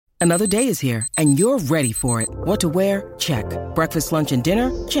Another day is here, and you're ready for it. What to wear? Check. Breakfast, lunch, and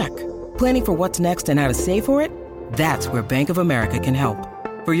dinner? Check. Planning for what's next and how to save for it? That's where Bank of America can help.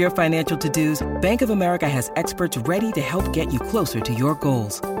 For your financial to-dos, Bank of America has experts ready to help get you closer to your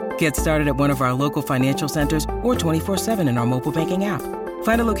goals. Get started at one of our local financial centers or 24/7 in our mobile banking app.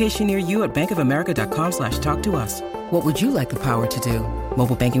 Find a location near you at bankofamerica.com/talktous. What would you like the power to do?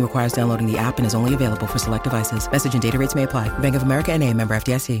 Mobile banking requires downloading the app and is only available for select devices. Message and data rates may apply. Bank of America N.A., member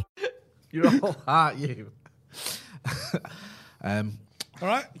FDIC. You're all heart, you. All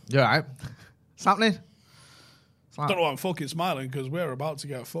right? You're all right. What's happening? I don't know why I'm fucking smiling because we're about to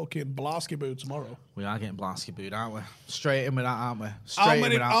get fucking Blasky booed tomorrow. We are getting Blasky booed, aren't we? Straight in with that, aren't we?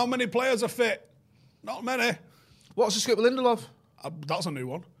 How many players are fit? Not many. What's the script with Lindelof? That's a new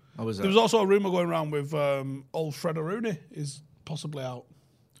one. Oh, is it? There was also a rumour going around with old Fred Rooney is possibly out.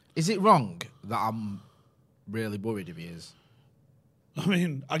 Is it wrong that I'm really worried if he is? I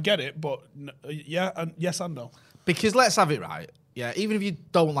mean, I get it, but yeah, and yes and no. Because let's have it right. Yeah, even if you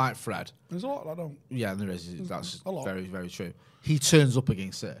don't like Fred. There's a lot I don't. Yeah, there is. That's a lot. Very, very true. He turns up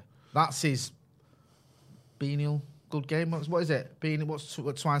against City. That's his biennial good game. What is it? What's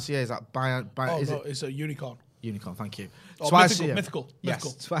twice a year? Is that It's a unicorn. Unicorn, thank you. Oh, twice a year. Mythical.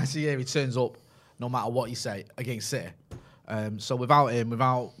 Yes, twice a year he turns up, no matter what you say, against City. So without him,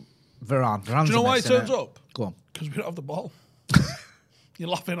 without Varane. Do you know why he turns up? Go on. Because we don't have the ball. You're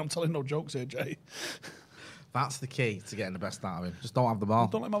laughing, I'm telling no jokes here, Jay. That's the key to getting the best out of him. Just don't have the ball.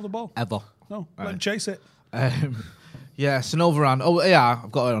 Don't let him have the ball. Ever. No, let him chase it. Yeah, so no Varane. Oh, yeah,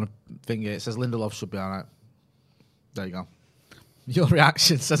 I've got it on a thing here. It says Lindelof should be all right. There you go. Your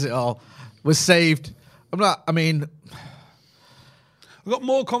reaction says it all. We're saved. I got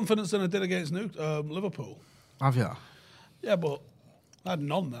more confidence than I did against Liverpool. Have you? Yeah, but I had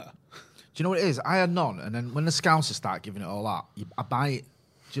none there. Do you know what it is? I had none, and then when the Scousers start giving it all out, I buy it.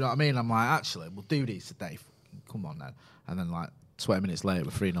 Do you know what I mean? I'm like, actually, we'll do these today. Come on, then. And then, 20 minutes later,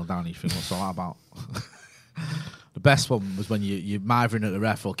 we're 3-0 down. You think, what's all that about? The best one was when you're mithering at the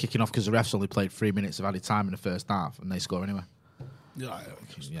ref or kicking off because the ref's only played 3 minutes of added time in the first half, and they score anyway. Yeah,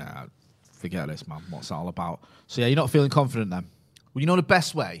 forget this, man. What's that all about? So, yeah, you're not feeling confident then? Well, you know the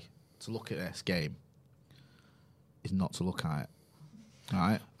best way to look at this game is not to look at it. All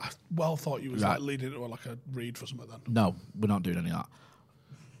right? I thought you was leading into a read for something then. No, we're not doing any of that.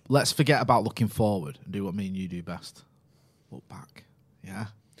 Let's forget about looking forward and do what me and you do best. Look back. Yeah?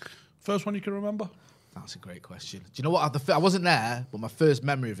 First one you can remember? That's a great question. Do you know what? I wasn't there, but my first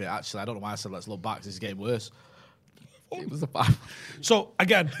memory of it, actually, I don't know why I said let's look back because it's getting worse. It was the 5. So,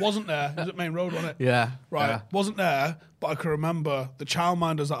 again, wasn't there. It was at Main Road, wasn't it? Yeah. Right. Yeah. Wasn't there, but I can remember the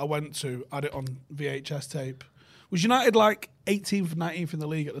childminders that I went to had it on VHS tape. Was United 18th, 19th in the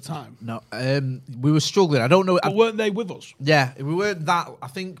league at the time? No, we were struggling. I don't know. But weren't they with us? Yeah, we weren't that. I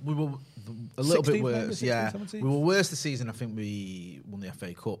think we were a little bit worse. Maybe, 16, yeah, 17? we were worse the season. I think we won the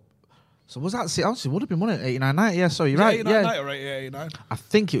FA Cup. So was that? Obviously, would have been, won it 89-90. Yeah, sorry, you're right. 89-90 or 88-89? I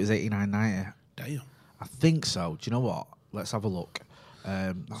think it was 89-90. Damn. I think so. Do you know what? Let's have a look.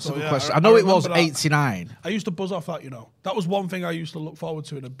 That's a good yeah, question. I know it was that. 89. I used to buzz off that, That was one thing I used to look forward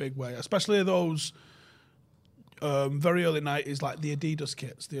to in a big way, especially those very early 90s, like the Adidas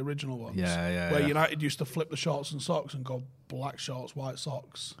kits, the original ones. Yeah. Where United used to flip the shorts and socks and go black shorts, white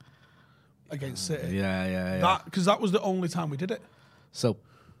socks against City. Yeah. Because that was the only time we did it. So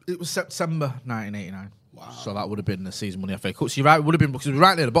it was September 1989. Wow. So that would have been the season when the FA Cup. So you're right, it would have been because we were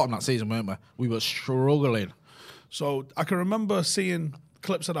right near the bottom that season, weren't we? We were struggling. So I can remember seeing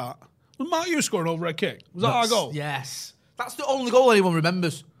clips of that. Was Mark Hughes scoring over a kick? Was that our goal? Yes. That's the only goal anyone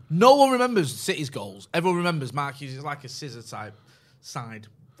remembers. No one remembers City's goals. Everyone remembers Mark Hughes is like a scissor type side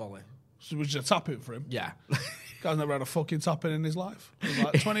volley. So it was just a tap in for him. Yeah. Guy's never had a fucking tap in his life.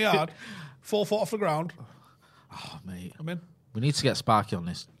 It was 20 yard, 4 foot off the ground. Oh, mate. I'm in. We need to get Sparky on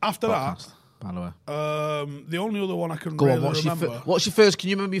this. After podcast, by the way. The only other one I can Go really on, remember. what's your first? Can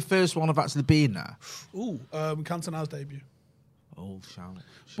you remember your first one of actually being there? Cantona's debut. Oh, shout it.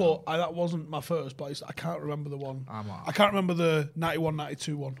 But that wasn't my first, but I can't remember the one. I can't remember the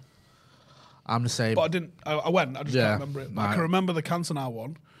 91-92 one. I'm the same. But I didn't. I went. I just can't remember it. But right. I can remember the Cantona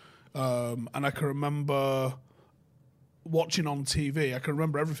one, and I can remember watching on TV. I can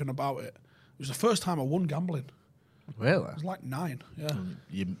remember everything about it. It was the first time I won gambling. Really? I was 9. Yeah.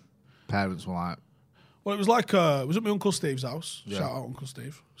 Your parents were like... Well, it was it was at my Uncle Steve's house. Yeah. Shout out Uncle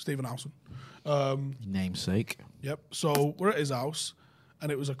Steve. Stephen Howson. Namesake. Yep. So we're at his house, and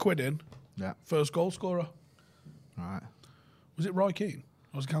it was a quid in. Yeah. First goal scorer. Right. Was it Roy Keane?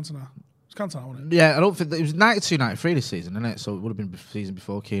 Or was it Cantona? It was Cantona, wasn't it? Yeah, I don't think... It was 92-93 this season, isn't it? So it would have been the season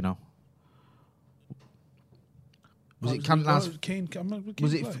before Keno. Was it Cantona's?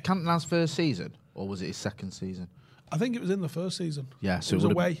 Was it play. Cantona's first season or was it his second season? I think it was in the first season. Yeah, so it was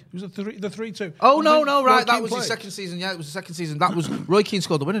away. It was the 3-2. Oh no, right, Roy that Keane was played. his second season. Yeah, it was the second season. That was Roy Keane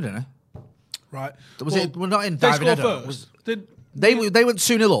scored the winner, didn't he? Right. Was it? We're not in They diving scored header. first. Did They went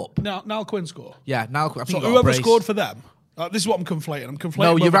 2-0 up. Niall Quinn score? Yeah, now I think So he got a whoever brace. scored for them. This is what I'm conflating. I'm conflating.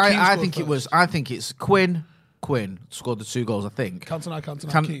 No, you're whether right. Keane I scored think it first. was. I think it's Quinn. Quinn scored the 2 goals. I think. Cantona,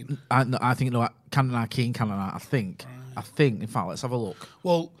 Keane. I think no. Cantona, Keane, Cantona. I think. I think. In fact, let's have a look.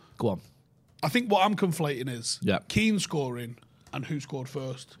 Well, Go on. I think what I'm conflating is Yep. Keane scoring and who scored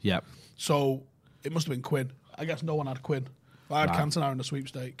first. Yeah. So it must have been Quinn. I guess no one had Quinn. I had Right. Cantona in the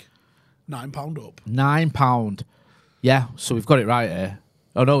sweepstake. £9 up. £9. Yeah. So we've got it right here.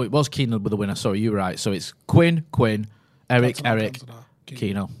 Oh no, it was Keane with the winner. Sorry, you were right. So it's Quinn, Eric, Cantona,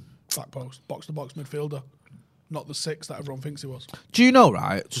 Keano. Back post, box to box midfielder. Not the 6 that everyone thinks he was. Do you know,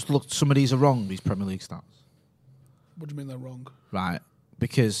 right? Just look, some of these are wrong, these Premier League stats. What do you mean they're wrong? Right.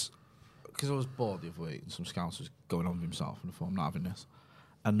 Because I was bored the other week and some scouts was going on with himself and I thought, I'm not having this.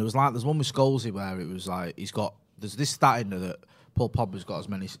 And there's one with Scholesy where it was like, there's this stat in there that Paul Pogba's got as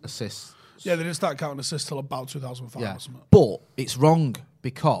many assists. Yeah, they didn't start counting assists till about 2005 Yeah. or something. But it's wrong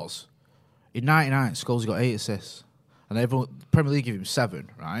because in 99, Scholesy got 8 assists. And everyone, Premier League give him 7,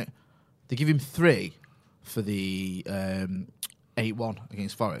 right? They give him 3 for the 8-1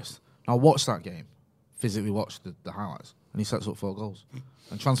 against Forest. Now, I watched that game, physically watched the highlights, and he sets up 4 goals.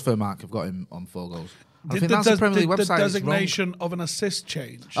 And Transfermarkt have got him on 4 goals. I think that's the Premier League the website. designation of an assist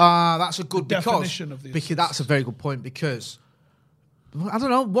change? That's a good definition of the because that's a very good point because I don't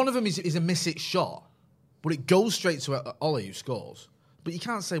know. One of them is a miss it shot, but it goes straight to Ollie who scores. But you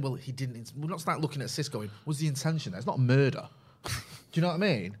can't say, well, he didn't. We're not start looking at assists going, was the intention there? It's not murder. Do you know what I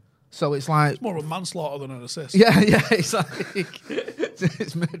mean? So it's like It's more of a manslaughter than an assist. yeah, it's like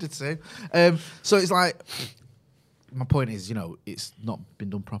it's murder too. So it's like my point is, it's not been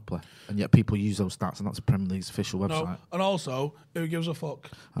done properly, and yet people use those stats, and that's the Premier League's official website. No, and also, who gives a fuck?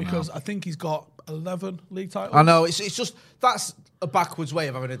 Because I think he's got 11 league titles. I know it's just that's a backwards way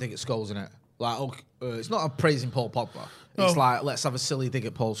of having a dig at Scholes, isn't it? Like, it's not a praising Paul Pogba. It's like let's have a silly dig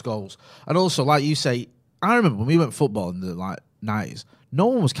at Paul Scholes, and also like you say, I remember when we went football in the 90s, no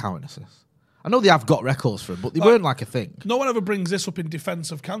one was counting assists. I know they have got records for him, but they weren't like a thing. No one ever brings this up in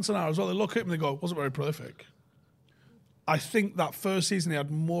defence of Cantona as well. They look at him and they go, wasn't very prolific. I think that first season he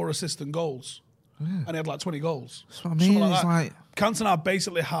had more assists than goals. And he had like 20 goals. That's what I mean. Something It's that. like Cantona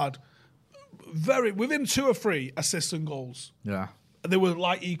basically had within 2 or 3 assists and goals. yeah. They were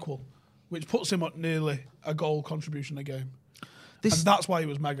like equal, which puts him at nearly a goal contribution a game. This And that's why he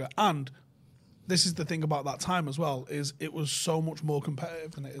was mega. And this is the thing about that time as well, is it was so much more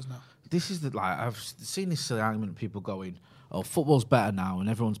competitive than it is now. This is I've seen this silly argument of people going, "Oh, football's better now, and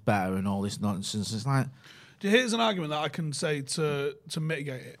everyone's better, and all this nonsense." It's like, Here's an argument that I can say to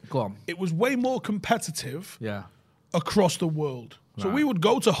mitigate it. go on, It was way more competitive yeah, across the world. So Right. we would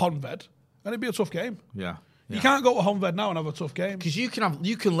go to Honved, and it'd be a tough game. yeah. You can't go to Honved now and have a tough game. Because you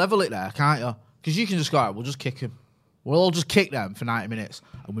can level it there, can't you? Because you can just go, all right, we'll just kick him. We'll all just kick them for 90 minutes,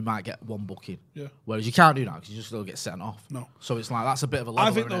 and we might get 1 booking. Yeah. Whereas you can't do that because you just still get sent off. No. So it's like that's a bit of a level.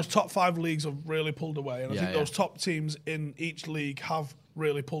 I think isn't those it? top 5 leagues have really pulled away, and I Yeah, think yeah. those top teams in each league have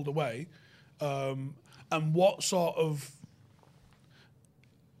really pulled away. And what sort of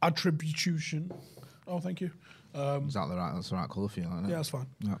attribution? Oh, thank you. Is that that's the right colour for you? Isn't it? Yeah, that's fine.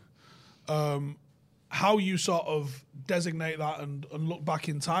 Yeah. How you sort of designate that and look back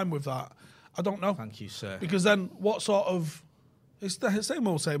in time with that, I don't know. Thank you, sir. Because then what sort of... It's the same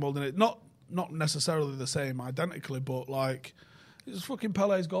old, isn't it? Not necessarily the same identically, but like, it's fucking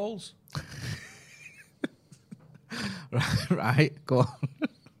Pele's goals. right, go on.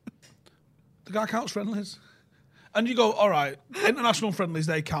 The guy counts friendlies. And you go, all right, international friendlies,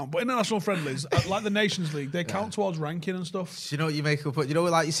 they count. But international friendlies, like the Nations League, they count towards ranking and stuff. Do you know what you make up? You know,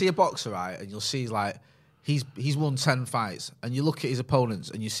 like you see a boxer, right, and you'll see like he's won 10 fights, and you look at his opponents,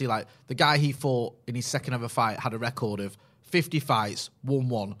 and you see like the guy he fought in his second ever fight had a record of 50 fights, won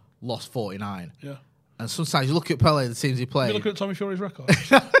 1, lost 49. Yeah. And sometimes you look at Pele, the teams he played. You look at Tommy Fury's record.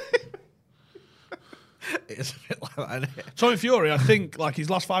 It's a bit like that, isn't it? Tommy Fury, I think, like his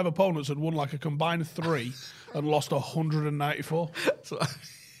last 5 opponents had won like a combined 3 and lost 194. So,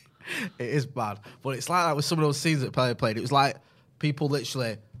 it is bad, but it's like that with some of those scenes that Pele played. It was like people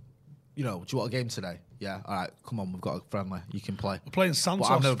literally, do you want a game today? Yeah, all right, come on, we've got a friendly. You can play. We're playing Santos.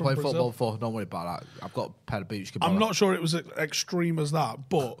 But I've never from played Brazil. football before. Don't worry about that. I've got a pair of boots. You can I'm borrow. not sure it was as extreme as that,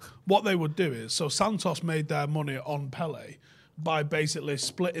 but what they would do is, so Santos made their money on Pele by basically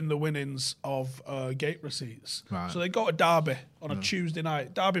splitting the winnings of gate receipts. Right. So they got a Derby on a Tuesday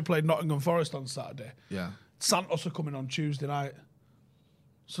night. Derby played Nottingham Forest on Saturday. Yeah. Santos are coming on Tuesday night.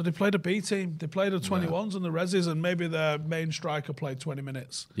 So they played a B team. They played the 21s and the Reses, and maybe their main striker played 20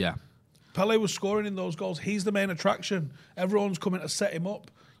 minutes. Yeah. Pele was scoring in those goals. He's the main attraction. Everyone's coming to set him up.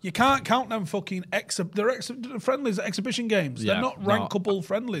 You can't count them fucking friendlies, exhibition games. Yeah, They're not rankable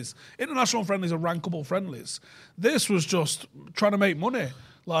friendlies. International friendlies are rankable friendlies. This was just trying to make money.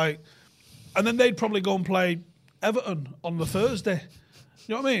 And then they'd probably go and play Everton on the Thursday.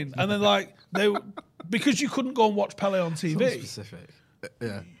 You know what I mean? And then because you couldn't go and watch Pele on TV. So specific.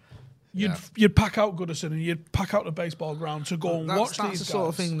 Yeah. You'd pack out Goodison and you'd pack out the baseball ground to go and watch these guys. That's the sort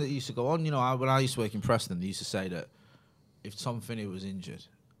of thing that used to go on. You know, when I used to work in Preston, they used to say that if Tom Finney was injured,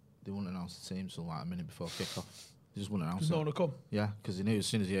 they wouldn't announce the team till like a minute before kick-off. They just wouldn't announce it. No one would come. Yeah, because they knew as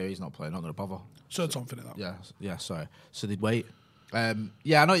soon as he's not playing, not going to bother. So Tom Finney, that. Yeah, sorry. So they'd wait. I know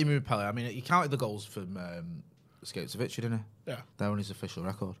what you mean with Pele. I mean, he counted the goals from Skejtovic, didn't he? Yeah. They're on his official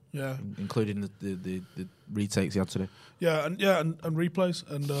record. Yeah. Including the retakes he had today. Yeah, and replays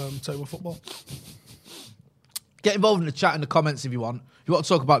and table football. Get involved in the chat in the comments if you want. If you want to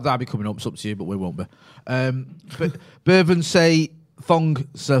talk about Derby coming up, it's up to you, but we won't be. But Bourbon say Thong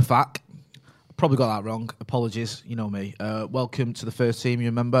Surfak. Probably got that wrong. Apologies, you know me. Welcome to the first team, you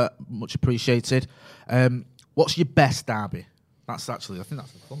remember. Much appreciated. What's your best Derby? I think that's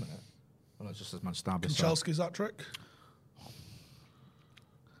the fun, isn't it? Well, it's just as Manchester Derby. Kanchelski's hat trick?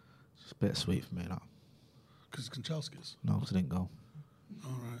 It's a bit sweet for me, that. Because it's Kanchelski's? No, because I didn't go.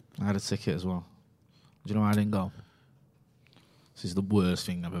 All right. I had a ticket as well. Do you know why I didn't go? This is the worst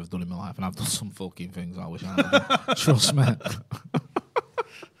thing I've ever done in my life, and I've done some fucking things I wish I hadn't done. Trust me.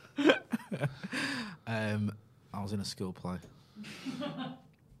 I was in a school play.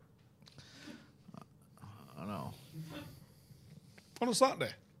 I know. On a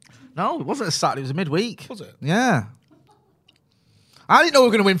Saturday? No, it wasn't a Saturday. It was a midweek. Was it? Yeah. I didn't know we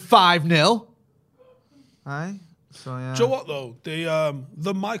were going to win 5-0. Aye. So yeah. Do you know what though?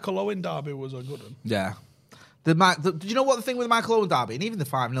 The Michael Owen derby was a good one. Yeah. Do you know what the thing with the Michael Owen derby, and even the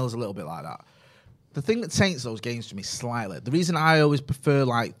 5-0 is a little bit like that? The thing that taints those games for me slightly, the reason I always prefer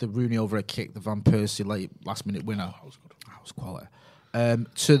like the Rooney over a kick, the Van Persie last minute winner. That was good. That was quality.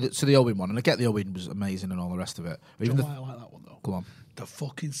 To the Owen one, and I get the Owen was amazing and all the rest of it. Do you know why I like that one though? Go on. The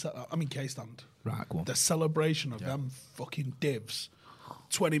fucking K-stand. Right, go on. The celebration of them fucking divs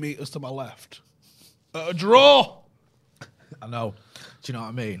 20 metres to my left. A draw! I know. Do you know what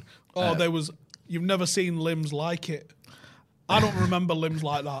I mean? Oh, you've never seen limbs like it. I don't remember limbs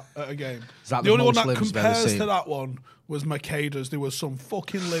like that at a game. That the only one most that limbs you've ever compares seen? to that one was Makeda's. There was some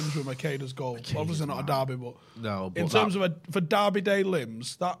fucking limbs with Makeda's goal. Obviously not a derby, but No, but in terms of for derby day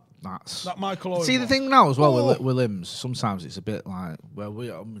limbs, that Michael Owen See, the one. thing now as well with limbs, sometimes it's a bit like, well,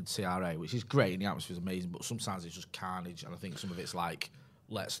 we're in CRA, which is great and the atmosphere's amazing, but sometimes it's just carnage, and I think some of it's like,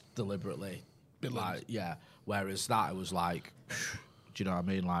 let's deliberately, like, yeah. Whereas that, it was like, do you know what I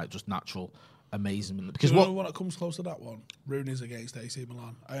mean? Like, just natural amazement. Because you know what comes close to that one? Rooney's against AC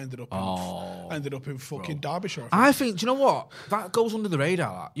Milan. I ended up in fucking Derbyshire. I think, do you know what? That goes under the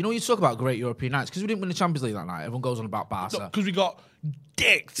radar. That. You know, you talk about great European nights, because we didn't win the Champions League that night. Everyone goes on about Barca. Because we got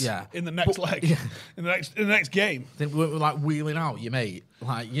dicked in the next leg, in the next game. Then we're like wheeling out your mate.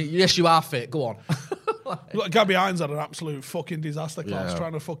 Like, yes, you are fit. Go on. Look, Gabby Hines had an absolute fucking disaster class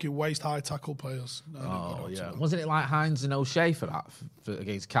trying to fucking waste high tackle players. Wasn't it like Hines and O'Shea for that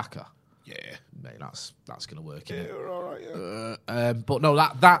against Kaka? Yeah, mate, that's going to work. Yeah, innit? all right. Yeah. But no,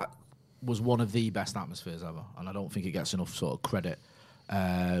 that was one of the best atmospheres ever, and I don't think it gets enough sort of credit.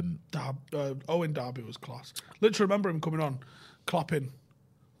 Owen Derby was class. Literally remember him coming on, clapping.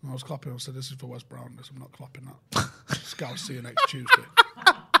 I was clapping. I said, "This is for West Brown. I'm not clapping that." Scouts see you next Tuesday.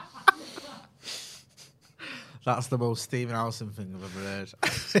 That's the most Stephen Howson thing I've ever heard.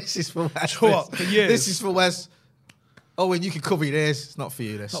 This is for West. For years. This is for West. Oh, and you can cover your ears. It's not for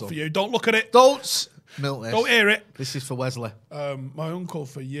you, this. Not for you. Don't look at it. Don't milk this. Don't hear it. This is for Wesley. My uncle,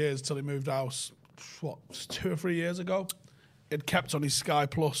 for years, till he moved house, 2 or 3 years ago, he'd kept on his Sky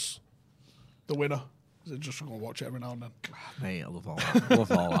Plus the winner. So just going to watch it every now and then. Mate, I love all that.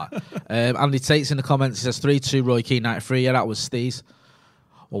 Love all that. Andy Tate's in the comments. He says 3-2 Roy Keane 93. Yeah, that was Steve's.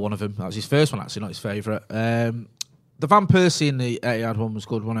 Or one of them. That was his first one, actually, not his favourite. The Van Persie in the Etihad one was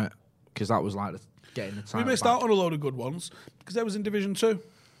good, wasn't it? Because that was like getting the time. We missed out on a load of good ones because they was in Division 2.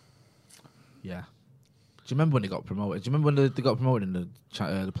 Yeah. Do you remember when they got promoted? Do you remember when they got promoted in the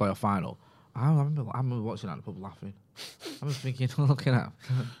playoff final? I remember watching that in the pub laughing. I was thinking, looking at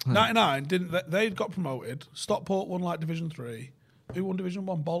 99, they got promoted. Stockport won like Division 3. Who won Division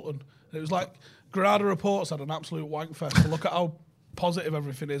 1? Bolton. And it was like, Granada Reports had an absolute wank fest. But look at how positive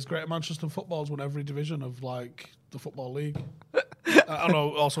everything is. Greater Manchester Football's won every division of like the Football League. I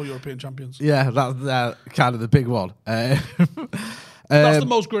know, also European champions. Yeah, that's kind of the big one. That's the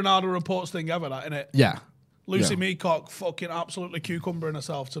most Granada reports thing ever, that, isn't it? Yeah. Lucy Yeah. Meacock fucking absolutely cucumbering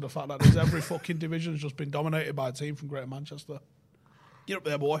herself to the fact that there's every fucking division's just been dominated by a team from Greater Manchester. Get up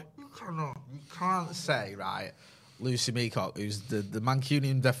there, boy. You can't say, right, Lucy Meacock, who's the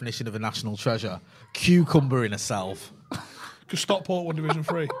Mancunian definition of a national treasure, cucumber in herself. Because Stockport won Division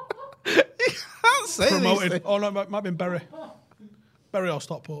 3. You can't say Promoted. these Oh, no, it might have been Bury. Bury or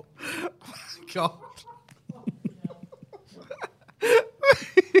Stockport. God.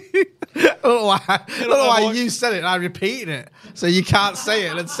 I don't know why you said it and I repeated it. So you can't say it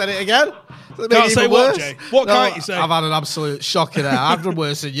and then said it again. Can't say what, Jay? What can't you say? I've had an absolute shocker there. I've done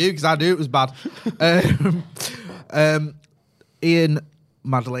worse than you because I knew it was bad. Ian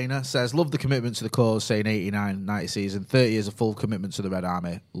Madalena says, love the commitment to the cause, saying 89-90 season, 30 years of full commitment to the Red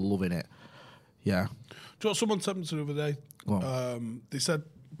Army. Loving it. Yeah. Do you know what someone said to me the other day? They said,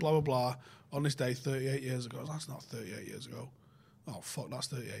 blah, blah, blah, on this day 38 years ago. That's not 38 years ago. Oh, fuck, that's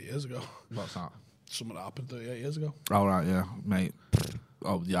 38 years ago. What's that? Something that happened 38 years ago. Oh, right, yeah, mate.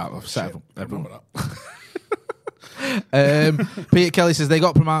 Oh, yeah, I've said everyone. Remember that. Peter Kelly says they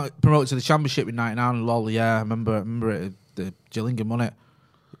got promoted to the championship in '99. Lol, yeah, I remember it. The Gillingham won it.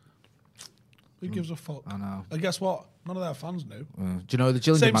 Who gives a fuck? I know. And guess what? None of their fans knew. Do you know who the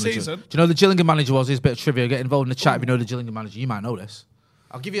Gillingham Same manager? season. Do you know who the Gillingham manager was? Here's a bit of trivia. Get involved in the chat if you know the Gillingham manager. You might know this.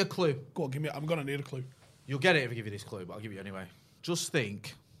 I'll give you a clue. Go on, give me. I'm gonna need a clue. You'll get it if I give you this clue, but I'll give you anyway. Just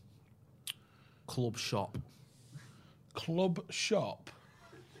think. Club shop. Club shop.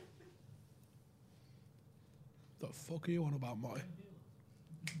 The fuck are you on about, Marty?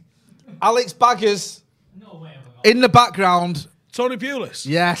 Alex Baggers. No way. In the background. Tony Pulis.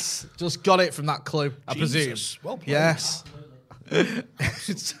 Yes, just got it from that clue. I presume. Jesus, well played. Yes. Tony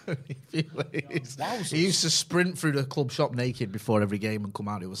Pulis. Wowzers. He used to sprint through the club shop naked before every game and come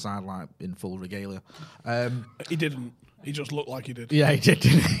out the other side like in full regalia. He didn't. He just looked like he did. Yeah, he did.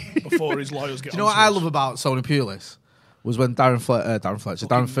 Didn't he? Before his lawyers get. Do you know what I love about Tony Pulis? Was when Darren Fletcher.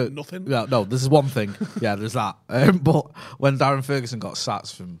 Nothing? Yeah, no, this is one thing. Yeah, there's that. But when Darren Ferguson got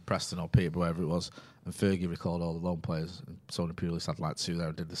sacked from Preston or Peterborough, wherever it was, and Fergie recalled all the loan players, and Tony Pulis had like two there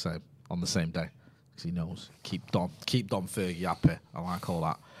and did the same on the same day. Because he knows. Keep Don Fergie happy. I like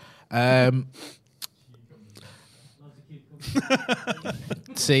all that.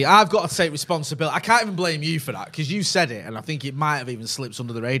 See, I've got to take responsibility. I can't even blame you for that because you said it, and I think it might have even slipped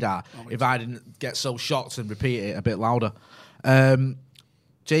under the radar if I didn't get so shocked and repeat it a bit louder.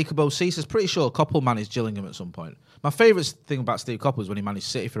 Jacob O'C says, pretty sure Coppell managed Gillingham at some point. My favourite thing about Steve Coppell was when he managed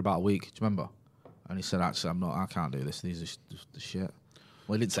City for about a week. Do you remember? And he said, actually, I can't do this. These are the shit.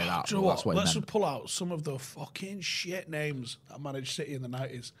 Well, he didn't say that. Do you know But what? that's what Let's he meant. just pull out some of the fucking shit names that managed City in the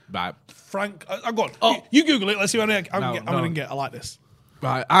 90s. Right. Frank, I'm going. Oh, you Google it. Let's see what I'm No. going to get. I like this.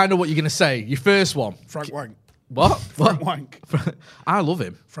 Right. I know what you're going to say. Your first one. Frank Wank. What? Frank Wank. I love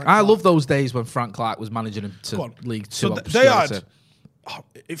him. Frank I Clark. love those days when Frank Clark was managing him Go to on. League Two. So they had. Oh,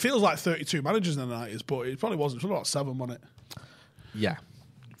 it feels like 32 managers in the 90s, but it probably wasn't. It was about 7, wasn't it? Yeah.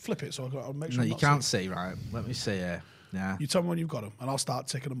 Flip it so I'll make sure. No, I'm you not can't saying- see, right? Let me see here. Yeah. You tell me when you've got them, and I'll start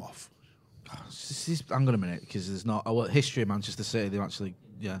ticking them off. Hang on a minute, because there's not. Oh, history of Manchester City, they actually.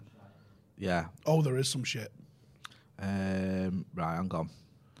 Yeah. Yeah. Oh, there is some shit. Right, hang on.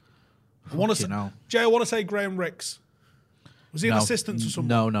 I want to say, hell. Jay. I want to say Graham Ricks. Was he an assistant to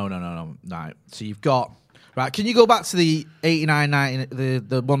someone? No. Right. So you've got. Right, can you go back to the 89-90,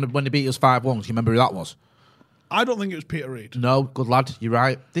 the one when they beat us 5-1? Do you remember who that was? I don't think it was Peter Reid. No, good lad. You're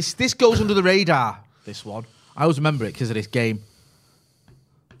right. This goes under the radar. This one, I always remember it because of this game.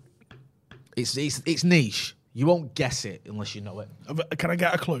 It's niche. You won't guess it unless you know it. Can I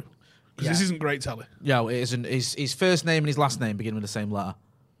get a clue? Because Yeah. this isn't great telly. No, it isn't. His first name and his last name begin with the same letter.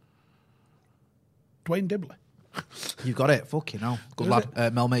 Dwayne Dibley. You got it. Fucking hell. Good Who is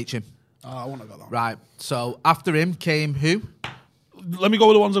lad. Mel Machin. I wouldn't have got that. Right. So after him came who? Let me go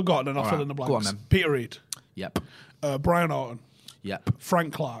with the ones I've got, and then I'll All fill right, in the go blanks. on then. Peter Reid, Yep. Brian Orton, Yep.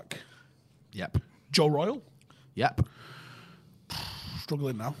 Frank Clark, Yep. Joe Royal. Yep.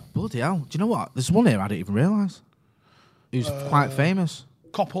 Struggling now. Bloody hell. Do you know what? There's one here I didn't even realise. Who's quite famous.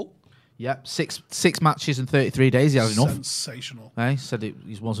 Coppell. Yep. Six matches in 33 days. He had enough. Sensational. He said it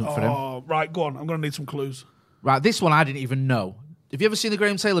wasn't for him. Oh, right, go on. I'm going to need some clues. Right. This one I didn't even know. Have you ever seen the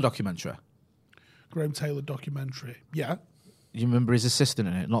Graham Taylor documentary? Graham Taylor documentary. Yeah. You remember his assistant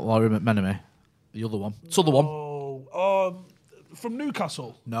in it? Not Laurie McMenemy. The other one. It's the other one. Oh, from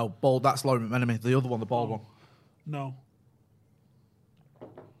Newcastle. No, bald. That's Laurie McMenemy. The other one, the bald one. No.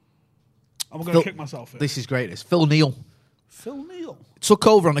 I'm going to kick myself in. This is great. It's Phil Neal. Phil Neal. Took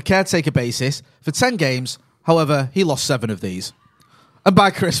over on a caretaker basis for 10 games. However, he lost 7 of these. And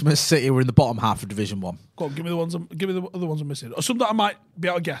by Christmas, City were in the bottom half of Division 1. Go on, give me the other ones I'm missing. Or some that I might be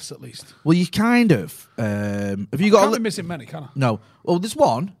able to guess at least. Well, you kind of. Have you got? Can't be missing many, can I? No. Well, there's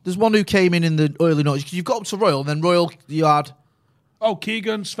one. There's one who came in the early notes. Because you've got up to Royal, then Royal, you had. Oh,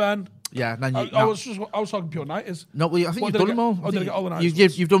 Keegan, Sven. Yeah, then you. I was talking pure nighters. No, well, I think you've done them all. Oh, did I get all the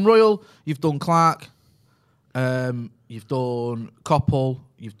nights? You've done Royal. You've done Clark. You've done Coppell.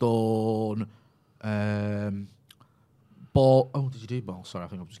 You've done. Ball. Oh, did you do Ball? Sorry, I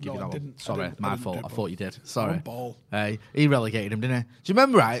think I'm just giving you that one. Sorry, my fault. I thought you did. Sorry. Ball. Hey, he relegated him, didn't he? Do you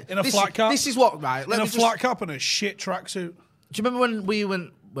remember, right? In a flat cap? This is what, right? In a flat cap and a shit tracksuit. Do you remember when we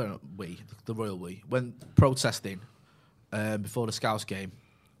went, the Royal went protesting before the Scouts game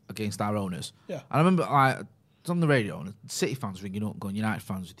against our owners? Yeah. And I remember, it's on the radio, and City fans ringing up, going, United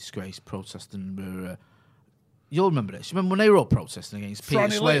fans are disgraced, protesting. You'll remember this. You remember when they were all protesting against Peter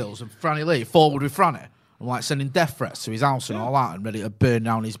Swales and Franny Lee, forward with Franny? And like sending death threats to his house and all that, and ready to burn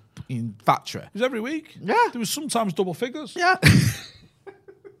down his factory. It was every week. Yeah. There was sometimes double figures. Yeah.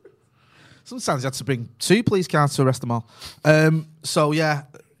 Sometimes you had to bring 2 police cars to arrest them all. So yeah,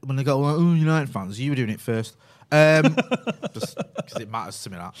 when they go, oh, United fans, you were doing it first. Just because it matters to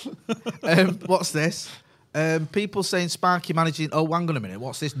me that. What's this? People saying Sparky managing. Oh, hang on a minute.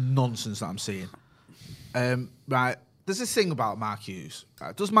 What's this nonsense that I'm seeing? Right. There's this thing about Mark Hughes.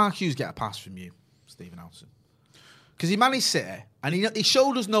 Does Mark Hughes get a pass from you, Stephen Howson? Because he managed City, and he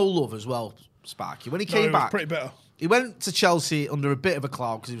showed us no love as well, Sparky. When he came back, pretty bitter. He went to Chelsea under a bit of a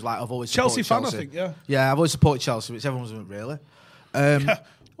cloud because he was like, I've always Chelsea supported fan, I think, yeah. Yeah, I've always supported Chelsea, which everyone wasn't really.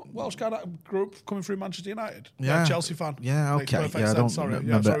 Welsh guy that grew up coming through Manchester United. Yeah. Chelsea fan. Yeah, Makes okay. perfect Yeah, I sense. don't Sorry.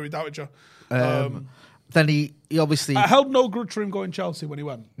 remember. Yeah, sorry, we doubted you. Then he obviously... I held no grudge for him going Chelsea when he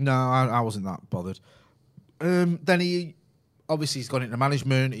went. No, I wasn't that bothered. Then he... Obviously, he's gone into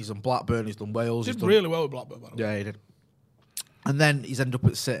management. He's done Blackburn. He's done Wales. Did really well with Blackburn, by the way. Yeah, he did. And then he's ended up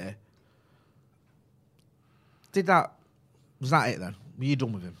at City. Was that it then? Were you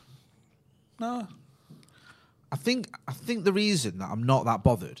done with him? No. I think the reason that I'm not that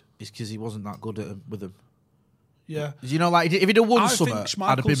bothered is because he wasn't that good with him. Yeah. You know, like if he'd have won I summer, think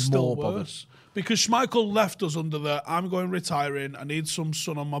I'd have been Schmeichel's more still bothered. worse. Because Schmeichel left us under the, I'm going retiring, I need some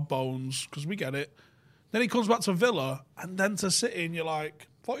sun on my bones, because we get it. Then he comes back to Villa, and then to City, and you're like,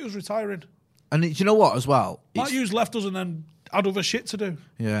 thought he was retiring. And do you know what, as well? Mark Hughes left us and then had other shit to do.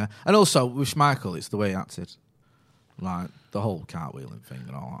 Yeah. And also, with Schmeichel, it's the way he acted. Like, the whole cartwheeling thing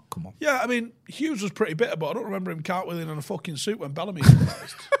and all that. Come on. Yeah, I mean, Hughes was pretty bitter, but I don't remember him cartwheeling in a fucking suit when Bellamy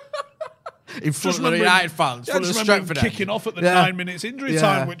surprised. In front of the United fans. I just remember him kicking off at the 9 minutes injury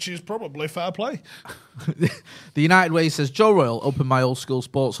time, which is probably fair play. The United way says, Joe Royal opened my old school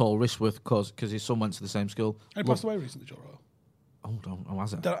sports hall, Rishworth, because his son went to the same school. He passed away recently, Joe Royal. Oh,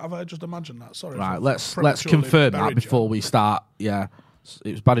 has it? Have I just imagined that? Sorry. Right, let's confirm that before we start. Yeah,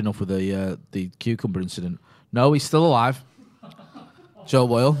 it was bad enough with the cucumber incident. No, he's still alive. Joe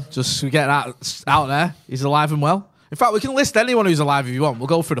Royal, just to get that out there. He's alive and well. In fact, we can list anyone who's alive if you want. We'll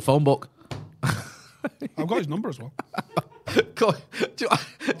go through the phone book. I've got his number as well. Do you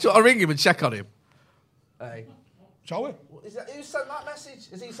want to ring him and check on him? Hey. Shall we? Who sent that message?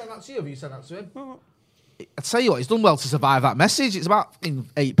 Has he sent that to you or have you sent that to him? I tell you what, he's done well to survive that message. It's about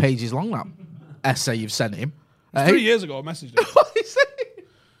 8 pages long, that essay you've sent him. 3 years ago, I messaged him. What is it?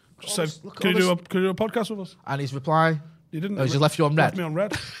 Just said, can you do a podcast with us? And his reply? He didn't. Oh, he just left you on red? Left me on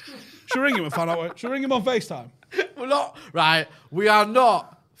red. Should we ring him and find out? Should we ring him on FaceTime? We're not. Right, we are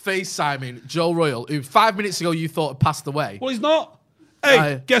not FaceTiming Joe Royal, who 5 minutes ago you thought had passed away. Well, he's not.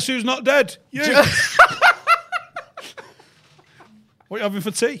 Hey, guess who's not dead? You. What are you having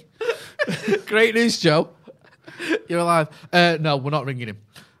for tea? Great news, Joe. You're alive. No, we're not ringing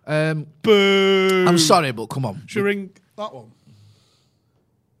him. Boo. I'm sorry, but come on. Should we ring that one?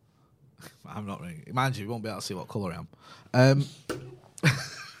 I'm not ringing. Mind you, you won't be able to see what colour I am.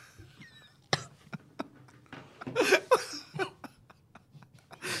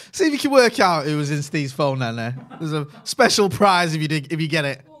 See if you can work out who was in Steve's phone then. There's a special prize if you get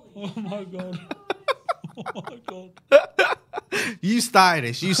it. Oh my god. Oh my god. You started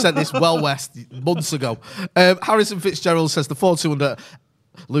this. You sent this well west months ago. Harrison Fitzgerald says the 4-2 under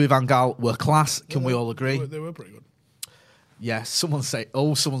Louis van Gaal were class. Can we all agree? They were pretty good. Yes. Someone say,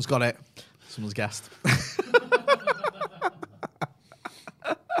 oh, someone's got it. Someone's guessed.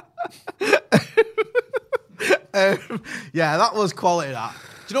 Yeah, that was quality, that.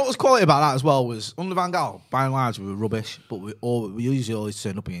 Do you know what was quality about that as well was under Van Gaal, by and large, we were rubbish, but we usually always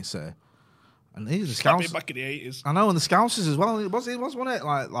turn up against City. And these are the Scouts. Back in the 80s. I know, and the Scousers as well. It was, wasn't it?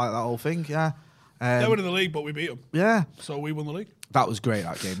 Like that whole thing, yeah. They were in the league, but we beat them. Yeah. So we won the league. That was great,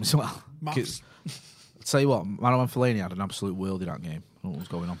 that game as well. Maths. Tell you what, Marouane Fellaini had an absolute world in that game. I don't know what was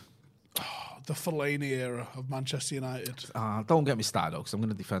going on. The Fellaini era of Manchester United. Don't get me started, though, because I'm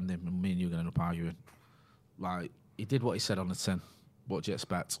going to defend him, and me and you are going to end up arguing. Like, he did what he said on the tin. What do you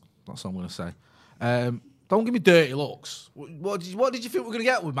expect? That's all I'm going to say. Don't give me dirty looks. What did you think we were going to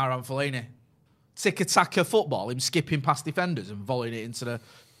get with Marouane Fellaini? Tiki-taka football, him skipping past defenders and volleying it into the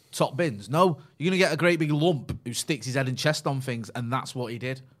top bins? No, you're going to get a great big lump who sticks his head and chest on things, and that's what he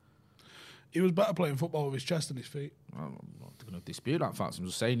did. He was better playing football with his chest and his feet. I'm not going to dispute that fact. I'm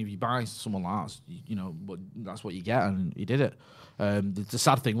just saying, if you buy someone like that, you know, that's what you get, and he did it. The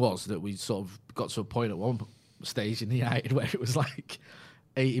sad thing was that we sort of got to a point at one stage in the United where it was like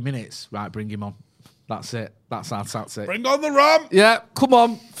 80 minutes. Right, bring him on. That's it. That's our tactic. Bring on the Ram! Yeah, come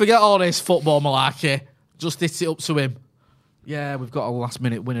on. Forget all this football malarkey. Just hit it up to him. Yeah, we've got a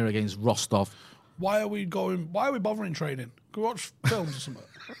last-minute winner against Rostov. Why are we bothering training? Can we watch films or something?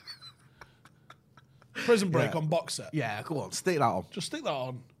 Prison Break on box set. Yeah, come on, stick that on. Just stick that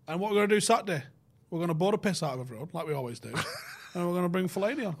on. And what we're going to do Saturday, we're going to bore the piss out of everyone, like we always do. And we're going to bring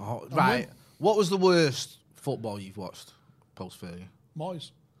Fellaini on. Oh, right. What was the worst football you've watched post-Fergie?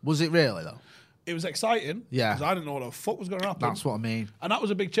 Moyes. Was it really, though? It was exciting. Yeah. Because I didn't know what the fuck was going to happen. That's what I mean. And that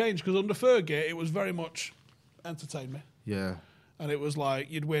was a big change, because under Fergie, it was very much entertain me. Yeah. And it was like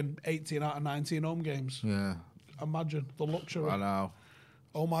you'd win 18 out of 19 home games. Yeah. Imagine the luxury. I know.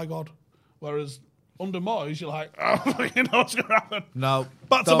 Oh, my God. Whereas under Moyes, you're like, oh, you know what's going to happen. No.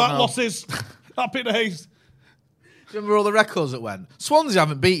 Back-to-back losses. Happy days. Do you remember all the records that went? Swansea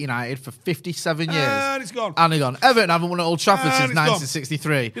haven't beat United for 57 years. And it's gone. And they're gone. Everton haven't won at Old Trafford since And it's gone.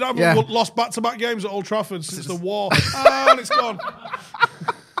 1963. You haven't lost back-to-back games at Old Trafford since the war. And it's gone.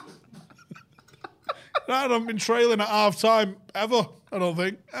 I haven't been trailing at half-time ever, I don't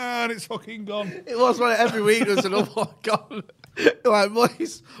think. And it's fucking gone. It was one every week. There was an oh my God. Like,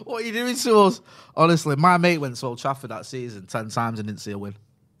 boys, what are you doing to us? Honestly, my mate went to Old Trafford that season 10 times and didn't see a win.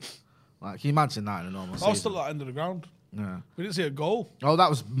 Like, can you imagine that in a normal season? I was still at the end of the ground. Yeah. We didn't see a goal. Oh, that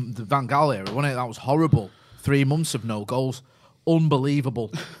was the Van Gaal era, wasn't it? That was horrible. 3 months of no goals.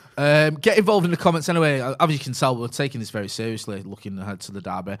 Unbelievable. Get involved in the comments anyway. As you can tell, we're taking this very seriously, looking ahead to the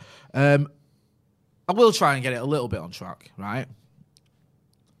derby. I will try and get it a little bit on track, right?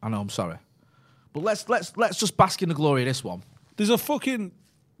 I know, I'm sorry. But let's just bask in the glory of this one. There's a fucking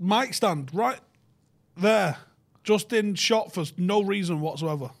mic stand right there, just in shot for no reason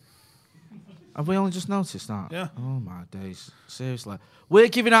whatsoever. Have we only just noticed that? Yeah. Oh, my days. Seriously. We're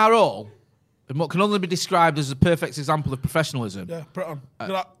giving our all in what can only be described as a perfect example of professionalism. Yeah, put it on. Look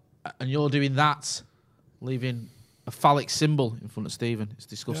at that. And you're doing that, leaving a phallic symbol in front of Stephen. It's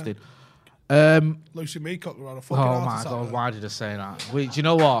disgusting. Lucy Meacock had a fucking Oh, heart my attack God. there. Why did I say that? Do you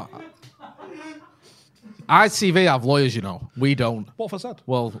know what? ITV have lawyers, you know. We don't. What have I said?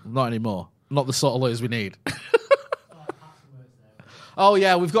 Well, not anymore. Not the sort of lawyers we need. Oh,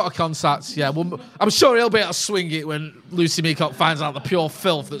 yeah, we've got a contact. Yeah, well, I'm sure he'll be able to swing it when Lucy Meacock finds out the pure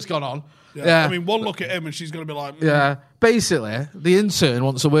filth that's gone on. Yeah. I mean, one look at him and she's going to be like... Yeah. Basically, the intern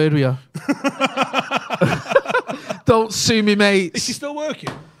wants a word with you. Don't sue me, mate. Is she still working?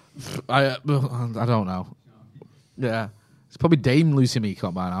 I don't know. Yeah. It's probably Dame Lucy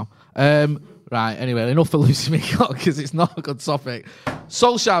Meacock by now. Right, anyway, enough for Lucy Meacock because it's not a good topic.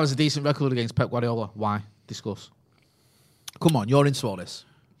 Solskjaer has a decent record against Pep Guardiola. Why? Discuss. Come on, you're into all this.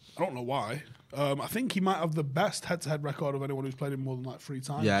 I don't know why. I think he might have the best head-to-head record of anyone who's played him more than like 3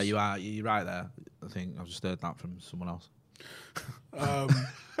 times. Yeah, you are. You're right there. I think I've just heard that from someone else.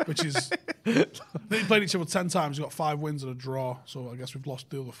 Which is... I think he played each other 10 times. He got 5 wins and a draw. So I guess we've lost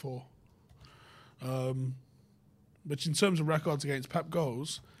the other 4. Which in terms of records against Pep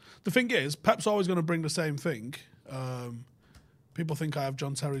goes... The thing is, Pep's always going to bring the same thing. People think I have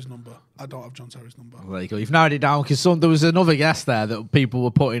John Terry's number. I don't have John Terry's number. Well, there you go. You've narrowed it down because there was another guest there that people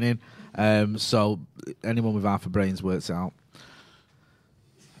were putting in. So anyone with half a brain's works it out.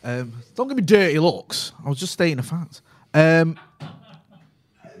 Don't give me dirty looks. I was just stating a fact.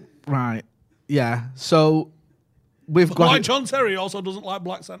 Right. Yeah. So we've got... Like John Terry also doesn't like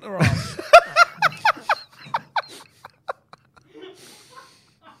black centre halves.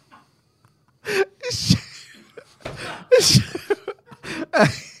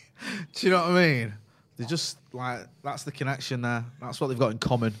 Do you know what I mean? They're just like, that's the connection there. That's what they've got in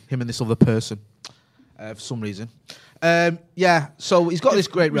common, him and this other person, for some reason. Yeah, so he's got this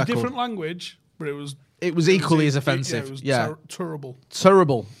great record. Different language, but it was equally as offensive. Yeah, it was terrible.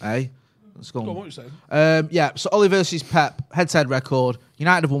 Terrible, eh? Let's go on. Go on, what are you saying? Yeah, so Ollie versus Pep, head-to-head record.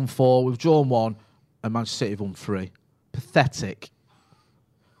 United have won 4, we've drawn 1, and Manchester City have won 3. Pathetic.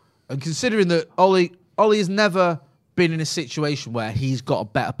 And considering that Ollie has never been in a situation where he's got a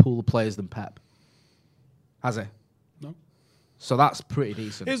better pool of players than Pep. Has he? No. So that's pretty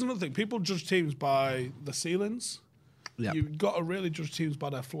decent. Here's another thing. People judge teams by the ceilings. Yep. You've got to really judge teams by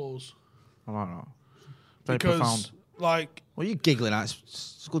their flaws. I don't know. Very Because, profound. like, What are you giggling at?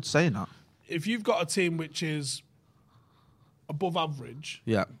 It's good saying that. if you've got a team which is above average,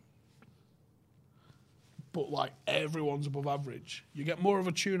 Yeah. but like everyone's above average, you get more of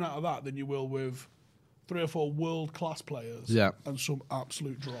a tune out of that than you will with 3 or 4 world class players Yeah. and some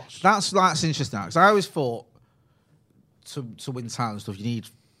absolute dross. That's interesting because I always thought to win titles and stuff you need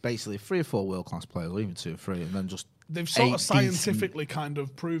basically 3 or 4 world class players, or even 2 or 3, and then just They've sort 8 of scientifically kind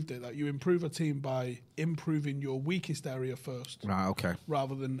of proved it that you improve a team by improving your weakest area first, Right. Okay.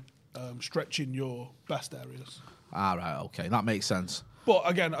 rather than stretching your best areas. Right. Okay. That makes sense. But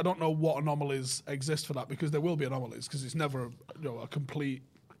again, I don't know what anomalies exist for that, because there will be anomalies, because it's never a complete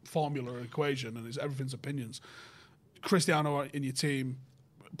formula or equation, and it's everything's opinions. Cristiano in your team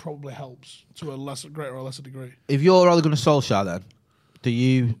probably helps to a greater or lesser degree. If you're Ole Gunnar Solskjaer, then do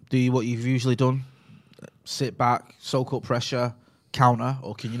you what you've usually done? Sit back, soak up pressure, counter,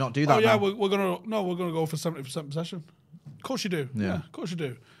 or can you not do that? Oh yeah, now? we're gonna go for 70% possession. Of course you do. Yeah. Of course you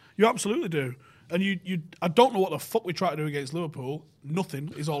do. You absolutely do. And I don't know what the fuck we try to do against Liverpool.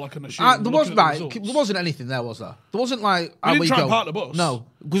 Nothing is all I can assume. There wasn't anything there, was there? There wasn't like We didn't try and park the bus. No,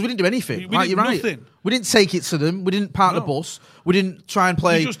 because we didn't do anything. We did you're right. nothing. We didn't take it to them. We didn't park the bus. We didn't try and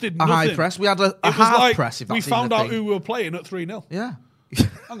play just did a high nothing. press. We had a It was half like press. If we that's even found a out thing. who we were playing at 3-0. Yeah.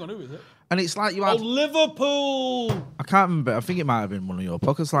 Hang on, who is it? And it's like you Oh, had. Liverpool. I can't remember. I think it might have been one of your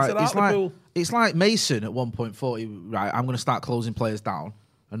podcasts. Like Is it it's like Hartlepool? it's like Mason at 1.40. Right, I'm going to start closing players down,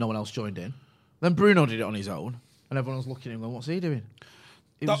 and no one else joined in. Then Bruno did it on his own, and everyone was looking at him going, "What's he doing?"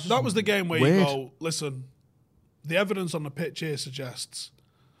 That was the game where weird. you go, listen, the evidence on the pitch here suggests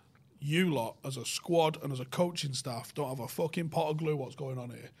you lot as a squad and as a coaching staff don't have a fucking pot of glue what's going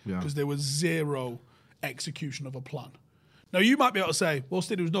on here, Yeah. because there was zero execution of a plan. Now you might be able to say, well,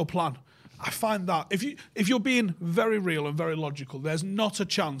 Steve, there was no plan. I find that if you're being very real and very logical, there's not a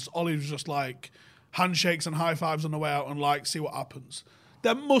chance Ollie was just like handshakes and high fives on the way out and like see what happens.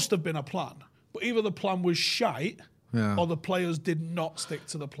 There must have been a plan, but either the plan was shite Yeah. or the players did not stick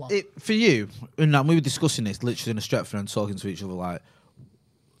to the plan. For you, and we were discussing this literally in a Stretford and talking to each other. Like,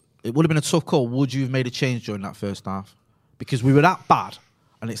 it would have been a tough call. Would you have made a change during that first half? Because we were that bad,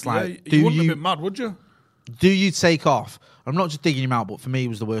 and it's like, you wouldn't have been mad, would you? Do you take off? I'm not just digging him out, but for me, he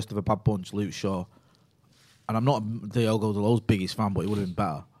was the worst of a bad bunch, Luke Shaw. And I'm not Diogo Dalot's biggest fan, but it would have been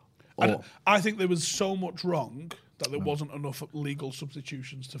better. And I think there was so much wrong that there wasn't enough legal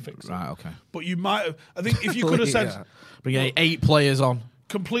substitutions to fix it. Right, okay. But you might have. I think if you could have said Yeah. Bring 8 players on.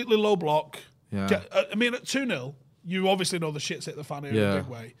 completely low block. Yeah. I mean, at 2-0, you obviously know the shit's hit the fan here in Yeah. a big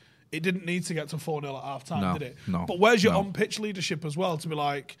way. It didn't need to get to 4-0 at half time, No, did it? no, But where's your no. on-pitch leadership as well to be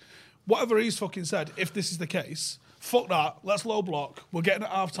like, whatever he's fucking said, if this is the case, fuck that, let's low block, we're getting at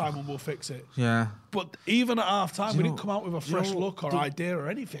half time and we'll fix it. Yeah. But even at half time, we didn't come out with a fresh know, look or idea or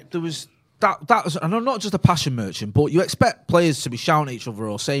anything. There was that was, and I'm not just a passion merchant, but you expect players to be shouting at each other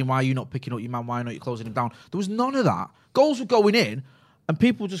or saying, "Why are you not picking up your man? Why not you closing him down?" There was none of that. Goals were going in, and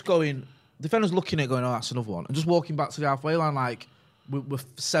people just going, defenders looking at it, going, "Oh, that's another one," and just walking back to the halfway line like we're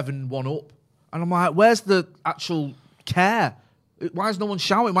 7-1 up, and I'm like, "Where's the actual care? Why is no one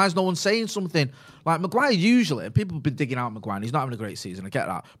shouting? Why is no one saying something?" Like Maguire usually, and people have been digging out Maguire, and he's not having a great season, I get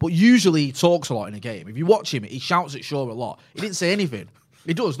that. But usually he talks a lot in a game. If you watch him, he shouts at Shaw a lot. He didn't say anything.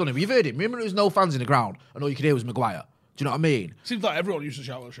 He does, doesn't he? You've heard him. Remember there was no fans in the ground, and all you could hear was Maguire. Do you know what I mean? Seems like everyone used to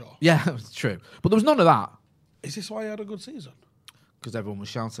shout at Shaw. Yeah, it's true. But there was none of that, Is this why he had a good season? because everyone was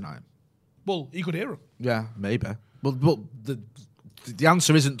shouting at him. Well, he could hear him. Yeah, maybe. But the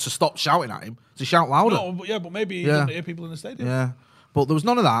answer isn't to stop shouting at him, to shout louder. No, but maybe he Yeah. doesn't hear people in the stadium. Yeah. But there was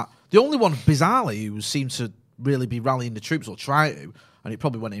none of that. The only one, bizarrely, who seemed to really be rallying the troops or try to, and it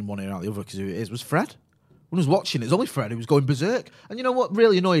probably went in one ear and out the other because who it is, was Fred. When I was watching it, was only Fred who was going berserk. And you know what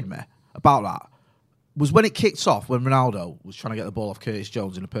really annoyed me about that? Was when it kicked off, when Ronaldo was trying to get the ball off Curtis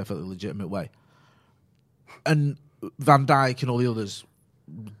Jones in a perfectly legitimate way. And Van Dijk and all the others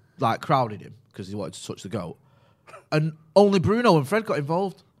like crowded him because he wanted to touch the goal. And only Bruno and Fred got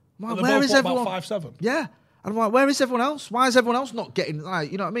involved. I'm like, And where they're is both, everyone? About 5'7". Yeah. And I'm like, where is everyone else? Why is everyone else not getting,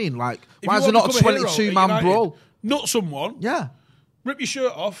 like, you know what I mean? Like, If why you is there want not to a become hero 22-man at United, brawl? Nut someone, Yeah. rip your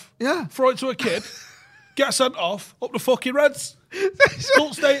shirt off, Yeah. throw it to a kid, get sent off, up the fucking Reds.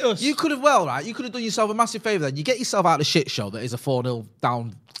 Cult status. You could have, you could have done yourself a massive favour then. You get yourself out of the shit show that is a 4-0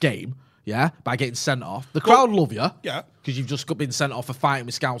 down game, yeah, by getting sent off. The crowd love you. Yeah. Because you've just been sent off for fighting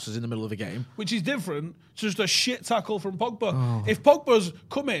with Scousers in the middle of a game. Which is different to just a shit tackle from Pogba. Oh. If Pogba's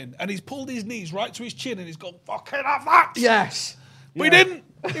come in and he's pulled his knees right to his chin and he's gone, fucking have that. Yes. But he didn't.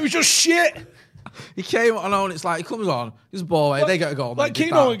 It was just shit. He came on, and it's like he comes on, he's a ball away, they get a goal. Like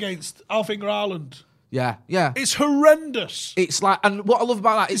Keno against Alfinger Haaland. Yeah. It's horrendous. It's like, and what I love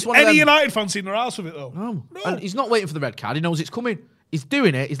about that, it's one Any of them, United fan seen their house with it though? No. And he's not waiting for the red card. He knows it's coming. He's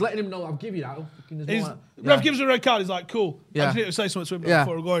doing it. He's letting him know, I'll give you that. Ref gives him a red card. He's like, cool. Yeah. I just need to say something to him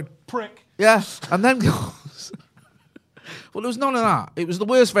before we're going, prick. Yeah. And then goes. Well, there was none of that. It was the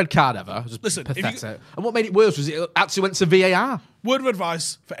worst red card ever. It was Listen, pathetic. And what made it worse was it actually went to VAR. Word of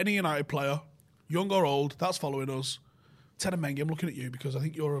advice for any United player, young or old, that's following us. Ted and Mengi, I'm looking at you because I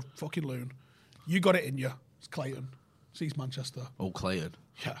think you're a fucking loon. You got it in you. It's Clayton. It's East Manchester. Oh, Clayton.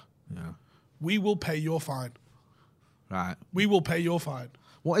 Yeah. Yeah. We will pay your fine. Right. We will pay your fine.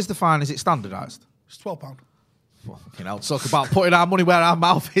 What is the fine? Is it standardised? It's £12. Fucking hell, talk about putting our money where our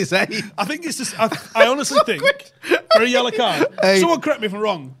mouth is, eh? I think it's just, I honestly think, for a yellow card, someone correct me if I'm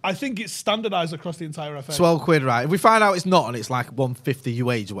wrong, I think it's standardised across the entire FA. 12 quid, right? If we find out it's not and it's like 150 you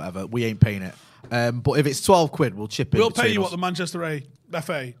wage or whatever, we ain't paying it. But if it's 12 quid, we'll chip in. We'll pay you us. what the Manchester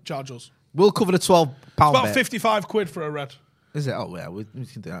FA charge us. We'll cover the £12 About bit. 55 quid for a red. Is it? Oh, yeah, we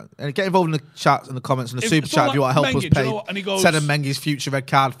can do that. And get involved in the chats and the comments and the If super chat if you want to help Mengi, us do you know pay what? And he goes- Ted and Mengi's future red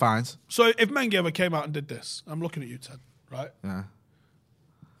card fines. So if Mengi ever came out and did this, I'm looking at you, Ted, right? Yeah.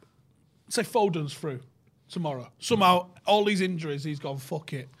 Say Foden's through tomorrow. Somehow, all these injuries, he's gone,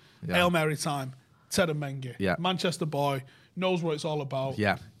 fuck it. Yeah. Hail Mary time. Ted and Mengi. Yeah. Manchester boy, knows what it's all about.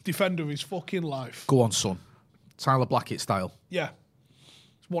 Yeah. Defender of his fucking life. Go on, son. Tyler Blackett style. Yeah.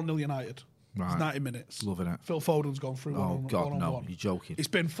 It's 1-0 United. Right. It's 90 minutes. Loving it. Phil Foden's gone through Oh, God, one on no. one. You're joking. It's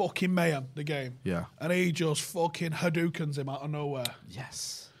been fucking mayhem, the game. Yeah. And he just fucking Hadoukens him out of nowhere.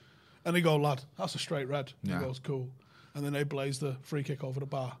 Yes. And they go, lad, that's a straight red. Yeah. He goes, cool. And then they blaze the free kick over the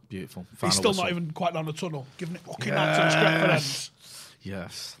bar. Beautiful. He's Final still whistle. not even quite down the tunnel, giving it fucking out to the Stretford ends.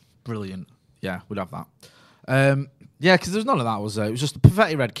 Yes. Brilliant. Yeah, we'd have that. Yeah, because there's none of that, was there? It was just a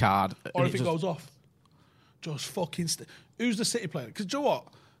pathetic red card. Or and if it just- goes off. Just fucking... Who's the City player? Because do you know what?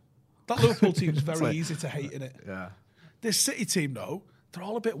 That Liverpool team's very like- easy to hate, innit? Yeah. This City team, though, they're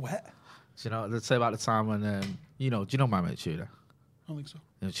all a bit wet. Do you know, let's say about the time when, do you know my mate Tudor? I don't think so.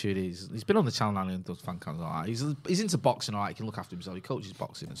 You know, Tudor, he's been on the channel now and does fan cams and all that. He's into boxing, all right, he can look after himself, he coaches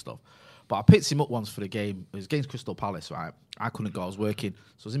boxing and stuff. But I picked him up once for the game, it was against Crystal Palace, right? I couldn't go, I was working,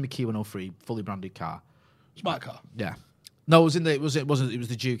 so I was in my Q103, fully branded car. Smart car. Yeah. No, it was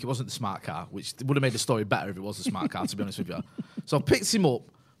the Duke, it wasn't the smart car, which would have made the story better if it was the smart car, to be honest with you. So I picked him up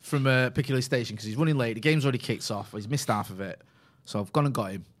from Piccadilly Station because he's running late. The game's already kicked off. He's missed half of it. So I've gone and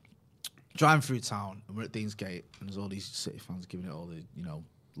got him. Driving through town, and we're at Deansgate, and there's all these City fans giving it all the,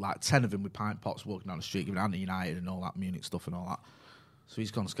 like 10 of them with pint pots walking down the street, giving it anti-United and all that Munich stuff and all that. So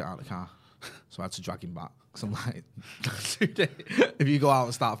he's gone to get out of the car. So I had to drag him back. Because I'm like, if you go out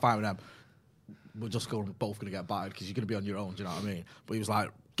and start fighting with them, we're just both going to get battered because you're going to be on your own, do you know what I mean? But he was like,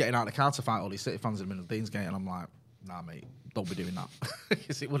 getting out of the car to fight all these City fans in the middle of Deansgate, and I'm like, nah, mate, don't be doing that.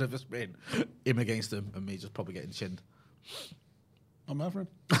 Because it would have just been him against him and me just probably getting chinned. I'm there for him.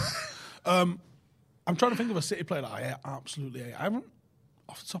 I'm trying to think of a City player that I absolutely hate. I haven't,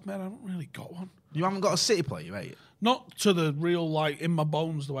 off the top of my head, I haven't really got one. You haven't got a City player you hate? Not to the real, like, in my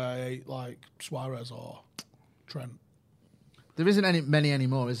bones the way I hate, like, Suarez or Trent. There isn't many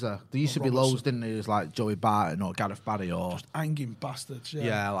anymore, is there? There used to be Robertson. loads, didn't there? It was like Joey Barton or Gareth Barry or... Hanging bastards, yeah.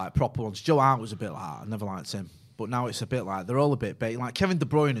 Yeah, like proper ones. Joe Hart was a bit like that. I never liked him. But now it's a bit like, they're all a bit bait. Like Kevin De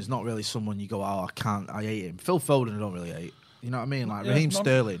Bruyne is not really someone you go, oh, I hate him. Phil Foden I don't really hate. You know what I mean? Like Yeah, Raheem none.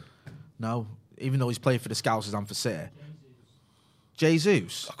 Sterling. No. Even though he's played for the Scousers and for City.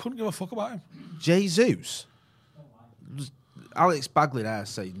 Jesus. I couldn't give a fuck about him. Jesus. Alex Bagley there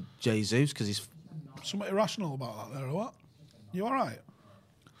saying Jesus because he's... Something irrational about that there, or what? You all right?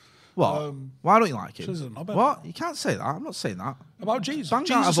 What? Why don't you like him? says he's a knobhead. What? You can't say that. I'm not saying that. About Jesus? Bang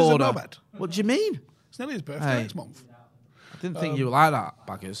Jesus out is of a order. knobhead. What do you mean? It's nearly his birthday Hey. next month. I didn't think you were like that,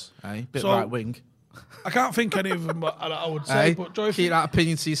 Baggers. Eh? Bit So- right wing. I can't think any of them that I would say, Eh? but Joe, Keep that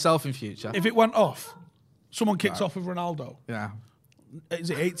opinion to yourself in future. if it went off, someone kicks off with Ronaldo. Yeah. Is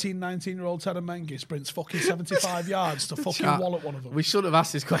it 18, 19-year-old Ted Mengi sprints fucking 75 yards to fucking Chat. wallet one of them? We should have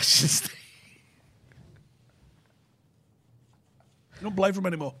asked this question, Steve. You don't play for him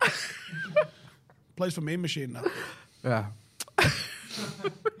anymore. Plays for Mean Machine now. Yeah.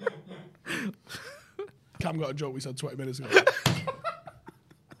 Cam got a joke we said 20 minutes ago.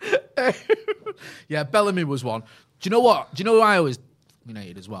 Yeah, Bellamy was one. Do you know what? Do you know who I always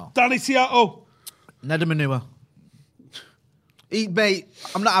hated as well? Danny Tiato. Neda Manua. Mate,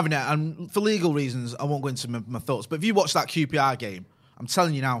 I'm not having it. And for legal reasons, I won't go into my thoughts. But if you watch that QPR game, I'm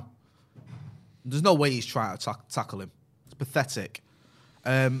telling you now, there's no way he's trying to tackle him. It's pathetic.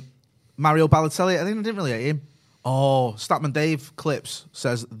 Mario Balotelli, I didn't really hate him. Oh, Statman Dave Clips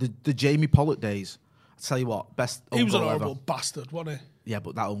says the Jamie Pollock days. I tell you what, best. He was an own goal horrible ever. bastard, wasn't he? Yeah,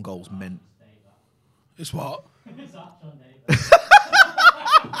 but that own goal's mint. It's what?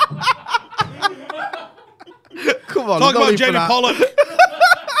 Come on, Talk no about need for Jamie that. Pollock.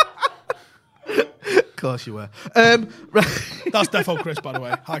 Of course you were. Right. That's Defo Chris, by the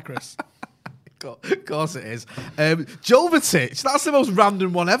way. Hi, Chris. Of course it is. Jovetic, that's the most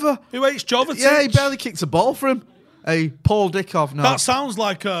random one ever. Who hates Jovetic? Yeah, he barely kicked a ball for him. Hey, Paul Dickov, no. That sounds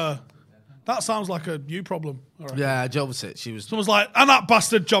like a new problem. All right. Yeah, Jovetic, she was... Someone's like, and that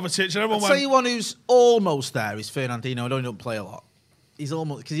bastard Jovetic, and everyone I'll tell went, you one who's almost there is Fernandinho. I know he don't play a lot. He's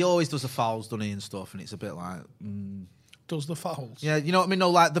almost... Because he always does the fouls, doesn't he, and stuff, and it's a bit like... does the fouls. Yeah, you know what I mean?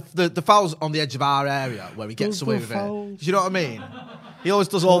 No, like the fouls on the edge of our area where he gets Does away the with fouls. it. Do you know what I mean? He always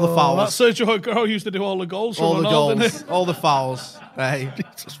does all the fouls. That Sergio Aguero used to do all the goals for All the Ronaldo, didn't goals, all the fouls. Hey,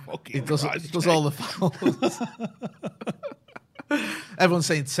 Jesus fucking he does Christ, all the fouls. Everyone's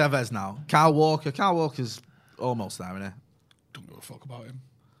saying Tevez now. Kyle Walker. Kyle Walker's almost there, isn't Don't give a fuck about him.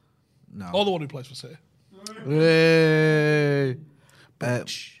 he? No. Or the one who plays for City. Hey.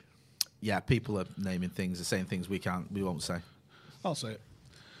 Yeah, people are naming things, they're saying things we won't say. I'll say it.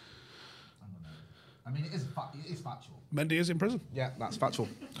 I mean, it is factual. Mendy is in prison. Yeah, that's factual.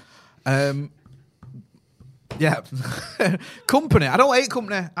 Yeah, Company. I don't hate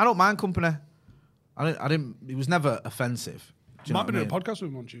Company. I don't mind Company. I didn't. He was never offensive. Do you know Might be what I doing a mean? podcast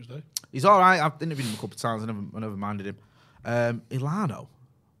with him on Tuesday. He's all right. I've interviewed him a couple of times. I never minded him. Ilano.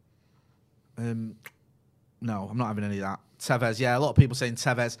 No, I'm not having any of that. Tevez. Yeah, a lot of people saying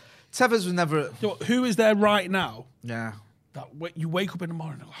Tevez. Tevez was never. You know what, who is there right now Yeah. that you wake up in the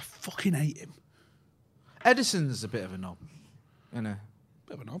morning and go, I fucking hate him? Edison's a bit of a knob. You know.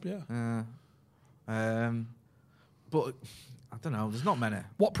 Bit of a knob, yeah. But I don't know. There's not many.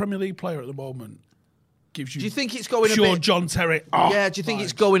 What Premier League player at the moment gives you Do you think it's going pure a bit? John Terry? Yeah. Do you think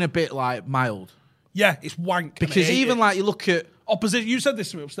it's going a bit like mild? Yeah, it's wank. and I Because hate even it. like you look at opposition, you said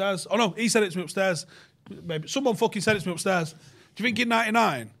this to me upstairs. Oh no, he said it to me upstairs. Maybe someone fucking said it to me upstairs. Do you think in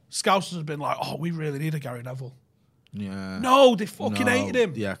 '99, Scousers have been like, oh, we really need a Gary Neville? No, they fucking hated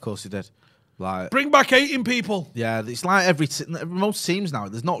him. Yeah, of course he did. Like, Bring back hating people. yeah, it's like most teams now.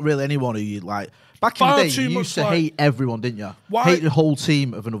 There's not really anyone who you like. Back Far in the day, too you much used to like- hate everyone, didn't you? Why- Hate the whole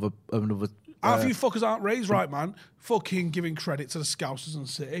team of another. Half you fuckers aren't raised right, man. Fucking giving credit to the Scousers and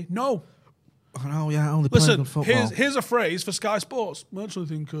City. No. I know, yeah, only playing Listen, good football. here's a phrase for Sky Sports. I actually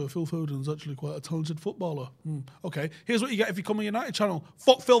think Phil Foden's actually quite a talented footballer. Okay, here's what you get if you come on United channel.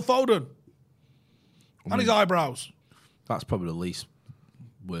 Fuck Phil Foden. And his eyebrows. That's probably the least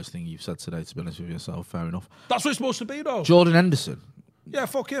worst thing you've said today, to be honest with you. So fair enough. That's what it's supposed to be, though. Jordan Henderson. Yeah,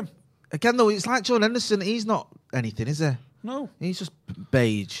 fuck him. Again, though, it's like Jordan Henderson. He's not anything, is he? No. He's just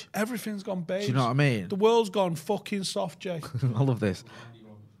beige. Everything's gone beige. Do you know what I mean? The world's gone fucking soft, Jay. I love this.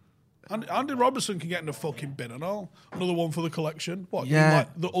 And Andy Robertson can get in the fucking bin and all. Another one for the collection. What? Yeah. You like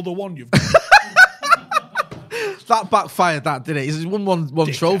the other one you've got? That backfired, that did it? He's won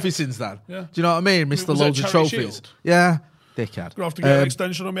one trophy since then. Yeah. Do you know what I mean? Mr. Was it Loads of Charity trophies. Shield? Yeah, dickhead. Gonna have to get an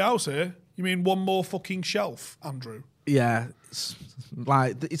extension on my house here. You mean one more fucking shelf, Andrew? Yeah, this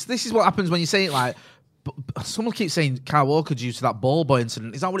is what happens when you say it like. Someone keeps saying Kyle Walker due to that ball boy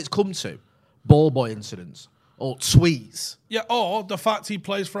incident. Is that what it's come to? Ball boy incidents or tweets? Yeah, or the fact he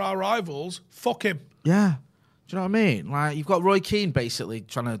plays for our rivals, fuck him. Yeah. Do you know what I mean? Like, you've got Roy Keane basically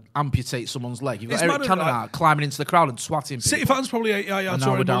trying to amputate someone's leg. You've got It's Eric mad, Cantona right? climbing into the crowd and swatting people. City fans probably hate Yaya And now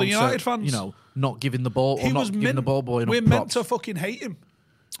Toure we're more down than United to, fans. you know, not giving the ball or he not was giving the ball boy enough We're meant props. to fucking hate him.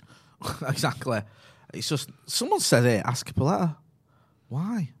 Exactly. It's just, someone said it, ask Paletta.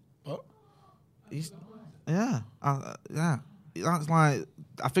 Why? What? Yeah. That's like,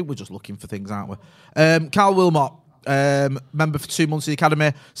 I think we're just looking for things, aren't we? Carl Wilmot, member for 2 months of the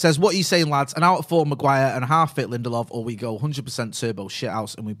academy, says, what are you saying, lads? An out-of-form Maguire and a half-fit Lindelof, or we go 100% turbo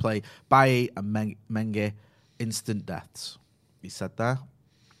shithouse and we play Bailly and Menge instant deaths. He said there.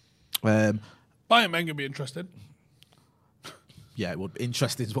 Bayern Mengen be interested. Yeah, it would.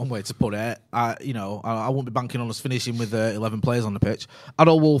 Interesting is one way to put it. I won't be banking on us finishing with 11 players on the pitch.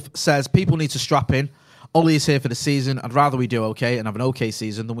 Adol Wolf says, people need to strap in. Ollie is here for the season. I'd rather we do okay and have an okay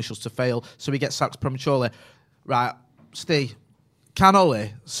season than wish us to fail so we get sacked prematurely. Right, Steve, can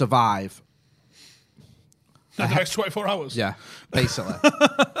Ollie survive? The next 24 hours. Yeah, basically.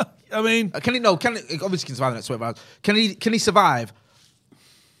 I mean, obviously can survive the next 24 hours. Can he survive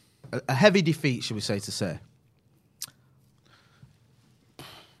a heavy defeat, should we say to say?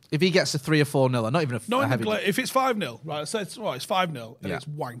 If he gets a 3 or 4-0, not even a heavy defeat. if it's 5-0, right, say it's 5-0 and Yeah. it's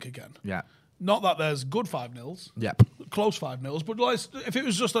wank again. Yeah. Not that there's good 5-0s, Yeah. close 5-0s, but like, if it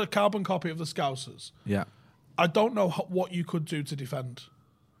was just a carbon copy of the Scousers, Yeah. I don't know what you could do to defend.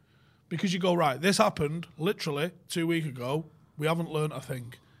 Because you go, right, this happened literally 2 weeks ago. We haven't learnt a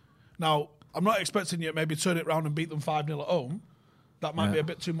thing. Now, I'm not expecting you to maybe turn it around and beat them 5-0 at home. That might be a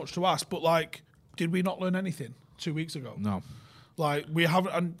bit too much to ask. But, like, did we not learn anything 2 weeks ago? No. Like, we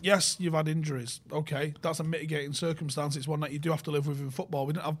haven't, and yes, you've had injuries. Okay, that's a mitigating circumstance. It's one that you do have to live with in football.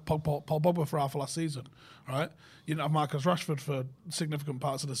 We didn't have Paul Pogba for half of last season, right? You didn't have Marcus Rashford for significant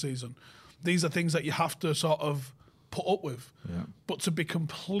parts of the season. These are things that you have to sort of put up with. Yeah. But to be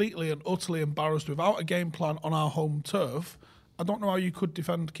completely and utterly embarrassed without a game plan on our home turf, I don't know how you could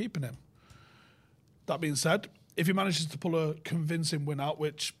defend keeping him. That being said, if he manages to pull a convincing win out,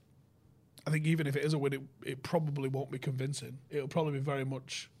 which I think even if it is a win, it probably won't be convincing. It'll probably be very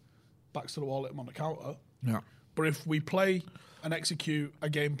much backs to the wall, let him on the counter. Yeah. But if we play and execute a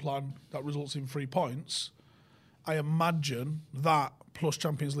game plan that results in 3 points, I imagine that plus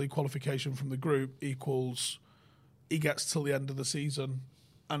Champions League qualification from the group equals he gets till the end of the season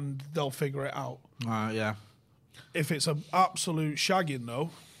and they'll figure it out. Yeah. If it's an absolute shagging, though.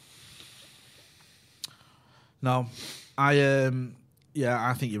 No, I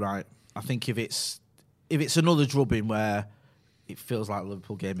think you're right. I think if it's another drubbing where it feels like a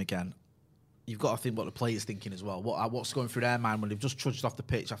Liverpool game again, you've got to think what the players thinking as well. What's going through their mind when they've just trudged off the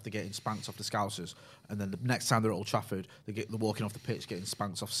pitch after getting spanked off the Scousers, and then the next time they're at Old Trafford, they're walking off the pitch getting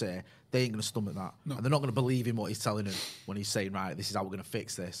spanked off City. They ain't going to stomach that, and they're not going to believe in what he's telling them when he's saying, right, this is how we're going to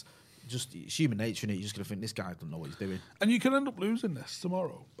fix this. Just it's human nature, and you're just going to think this guy doesn't know what he's doing. And you can end up losing this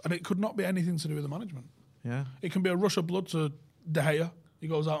tomorrow, and it could not be anything to do with the management. Yeah, it can be a rush of blood to De Gea. He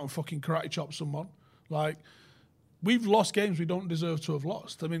goes out and fucking karate chops someone. Like, we've lost games we don't deserve to have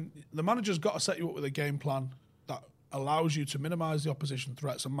lost. I mean, the manager's got to set you up with a game plan that allows you to minimise the opposition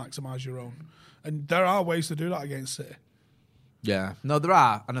threats and maximise your own. And there are ways to do that against City. Yeah, no, there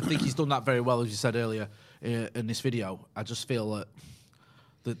are, and I think he's done that very well, as you said earlier in this video. I just feel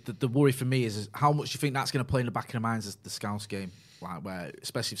that the worry for me is how much you think that's going to play in the back of their minds as the Scouts game, like where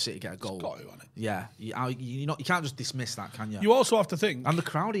especially if City get a goal. It's got to, hasn't it? Yeah, you can't just dismiss that, can you? You also have to think, and the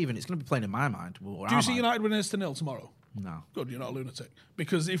crowd even, it's going to be playing in my mind. Do you see United winning this to 0 tomorrow? No. Good, you're not a lunatic.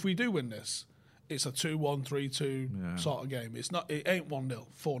 Because if we do win this, it's a 2-1, 3-2 sort of game. It ain't 1-0,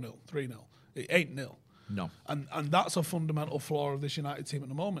 4-0, 3-0. It ain't 0. No. And that's a fundamental flaw of this United team at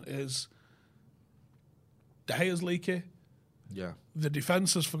the moment is De Gea's leaky. Yeah. The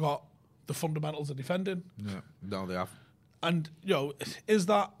defence has forgot the fundamentals of defending. Yeah. No, they have. And, is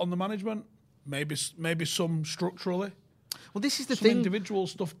that on the management? Maybe some structurally. Well, this is the Some thing. individual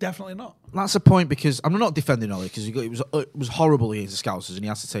stuff, definitely not. That's the point, because I'm not defending Ollie, because it was horrible against the Scousers, and he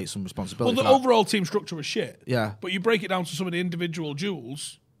has to take some responsibility. Well, the overall team structure was shit. Yeah. But you break it down to some of the individual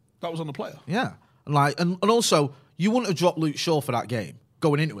jewels, that was on the player. Yeah. And also, you wouldn't have dropped Luke Shaw for that game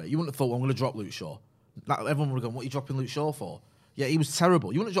going into it. You wouldn't have thought, well, I'm going to drop Luke Shaw. Everyone would have gone, what are you dropping Luke Shaw for? Yeah, he was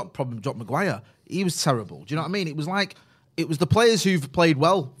terrible. You wouldn't have dropped Maguire. He was terrible. Do you know what I mean? It was like, it was the players who've played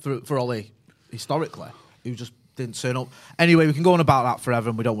well for Ollie historically who just didn't turn up. Anyway, we can go on about that forever,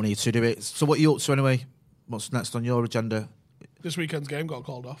 and we don't need to do it. So what are you up to anyway? What's next on your agenda? This weekend's game got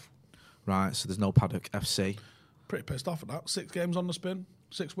called off. Right, so there's no Paddock FC. Pretty pissed off at that. 6 games on the spin,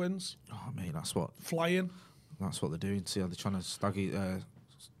 6 wins. Oh, mate, that's what Flying. they're doing. See how they're trying to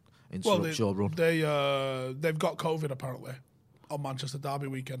interrupt your run. They've got COVID apparently on Manchester Derby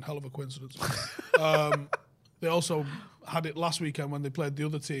weekend. Hell of a coincidence. They also had it last weekend when they played the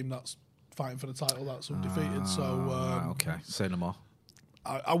other team that's fighting for the title that's undefeated. Right, okay, say no more.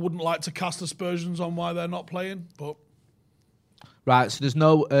 I wouldn't like to cast aspersions on why they're not playing, but right. So there's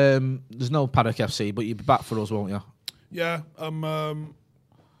no Paddock FC, but you'll be back for us, won't you? yeah, I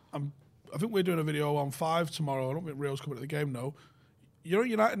think we're doing a video on 5 tomorrow. I don't think Rio's coming to the game though. You're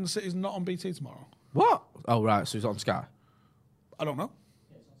United and City's not on BT tomorrow. What? Oh, right. So he's on Sky. I don't know.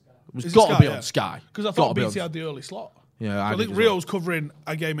 It's got to be on Sky. Because I thought BT had the early slot. Yeah, so I think Rio's covering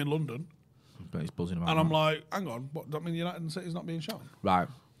a game in London. But he's buzzing about and I'm like, hang on, what, that mean United and City's not being shown? Right.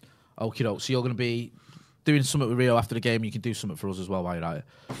 Okie doke. So you're going to be doing something with Rio after the game. You can do something for us as well while you're at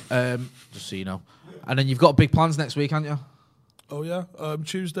it. Just so you know. And then you've got big plans next week, haven't you? Oh, yeah.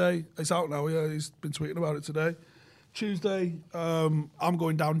 Tuesday. It's out now, yeah. He's been tweeting about it today. Tuesday, I'm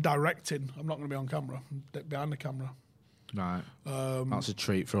going down directing. I'm not going to be on camera. I'm behind the camera. Right. That's a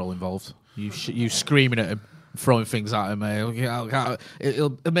treat for all involved. You screaming at him, throwing things at him.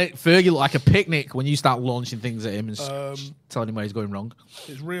 It'll make Fergie look like a picnic when you start launching things at him and telling him where he's going wrong.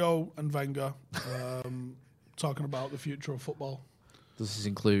 It's Rio and Wenger talking about the future of football. Does this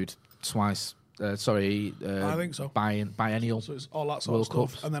include twice I think so. Biennial. So it's all that sort World of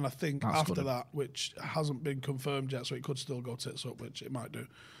stuff. Cups. And then I think That's after good. that, which hasn't been confirmed yet, so it could still go tits up, which it might do.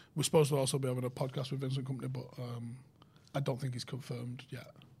 We're supposed to also be having a podcast with Vincent Kompany, but I don't think he's confirmed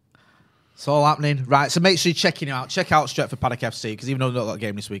yet. It's all happening. Right, so make sure you're checking it out. Check out Stretford Paddock FC, because even though they've not got a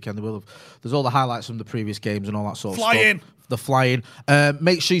game this weekend, there's all the highlights from the previous games and all that sort of Flying. stuff. The flying.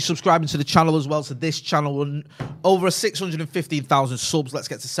 Make sure you're subscribing to the channel as well. So this channel, over 615,000 subs. Let's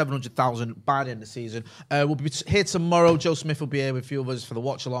get to 700,000 by the end of the season. We'll be here tomorrow. Joe Smith will be here with a few of us for the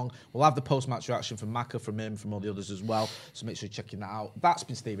watch along. We'll have the post-match reaction from Macca, from him, from all the others as well. So make sure you're checking that out. That's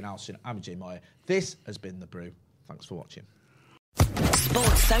been Stephen Alston. I'm Jay Moyer. This has been The Brew. Thanks for watching.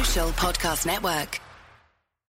 Sports Social Podcast Network.